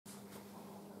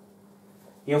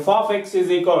f of x is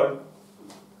equal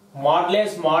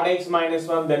modulus mod x minus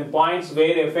 1, then points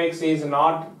where fx is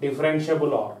not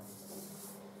differentiable are.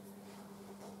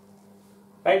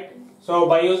 Right? So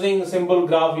by using simple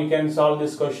graph you can solve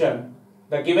this question.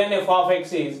 The given f of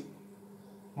x is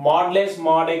modulus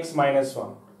mod x minus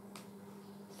 1.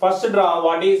 First draw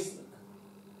what is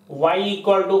y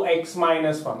equal to x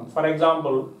minus 1. For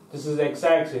example, this is x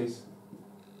axis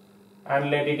and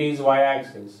let it is y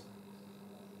axis.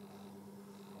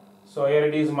 So here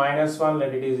it is minus 1,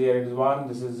 let it is here it is 1,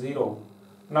 this is 0.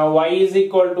 Now y is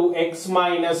equal to x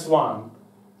minus 1.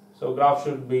 So graph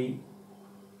should be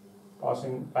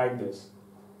passing like this.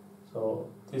 So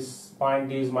this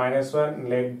point is minus 1,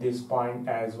 let this point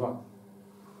as 1.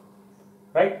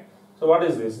 Right? So what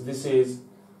is this? This is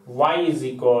y is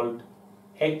equal to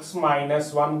x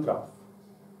minus 1 graph.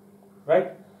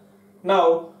 Right?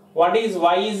 Now what is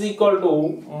y is equal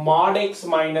to mod x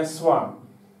minus 1?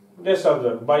 Just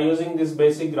observe, by using this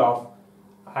basic graph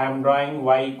I am drawing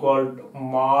y equal to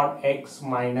mod x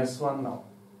minus 1 now.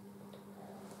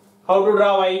 How to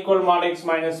draw y equal mod x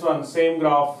minus 1? Same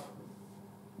graph.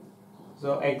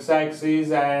 So x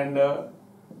axis and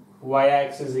y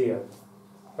axis here.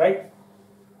 Right?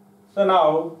 So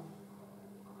now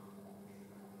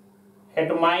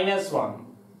at minus 1,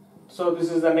 so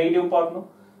this is the negative part, no?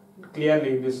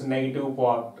 Clearly this negative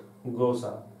part goes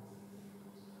up.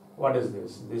 What is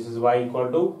this? This is y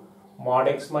equal to mod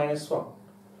x minus 1.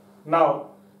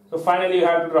 Now, so finally you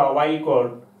have to draw y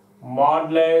equal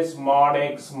modulus mod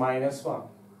x minus 1.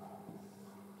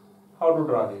 How to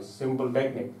draw this? Simple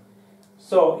technique.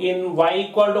 So in y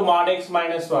equal to mod x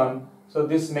minus 1, so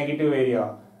this negative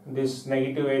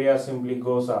area simply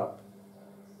goes up.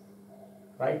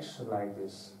 Right? So like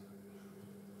this.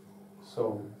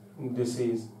 So this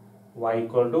is y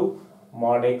equal to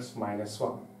mod x minus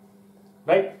 1.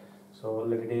 Right? So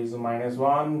let it is minus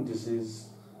 1, this is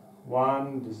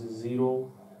 1, this is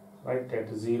 0, right, at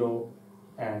 0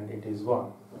 and it is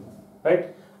 1.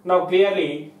 Right? Now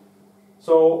clearly,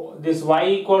 so this y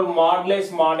equal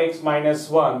modulus mod x minus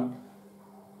 1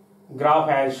 graph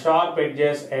has sharp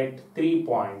edges at 3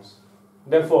 points.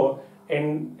 Therefore,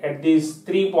 at these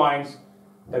 3 points,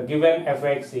 the given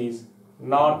fx is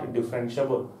not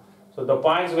differentiable. So the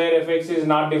points where fx is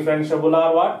not differentiable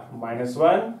are what? Minus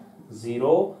 1,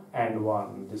 0 and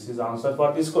 1. This is answer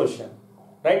for this question.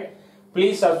 Right?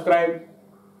 Please subscribe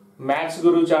Maths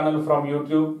Guru channel from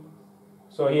YouTube.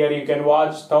 So here you can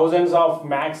watch thousands of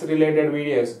maths related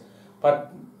videos,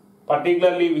 but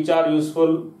particularly which are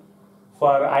useful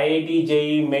for IIT,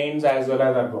 JEE, mains as well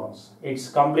as advanced. It's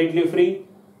completely free.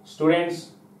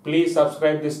 Students, please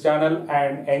subscribe this channel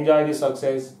and enjoy the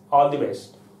success. All the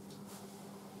best.